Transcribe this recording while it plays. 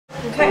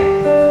Okay.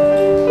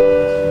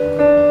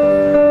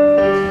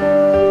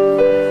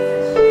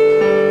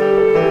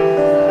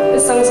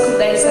 This song is called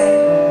They Say.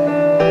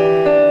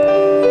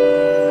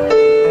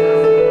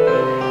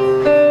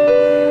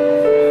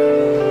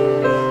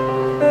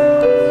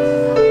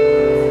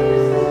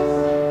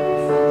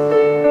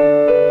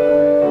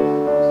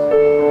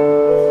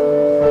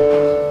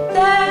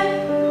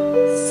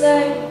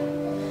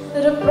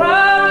 That a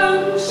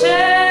problem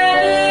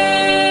shared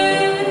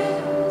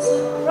is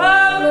a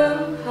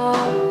problem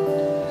hard.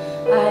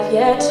 I've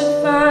yet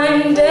to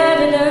find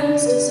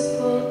evidence to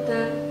support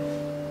that.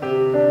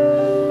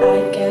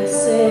 I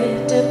guess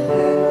it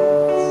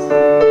depends.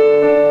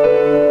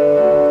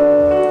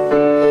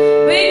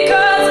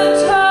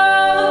 Because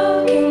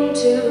talking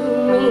to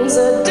means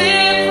a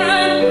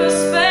different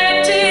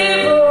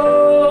perspective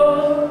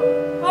or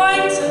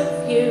point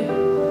of view.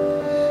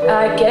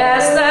 I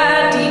guess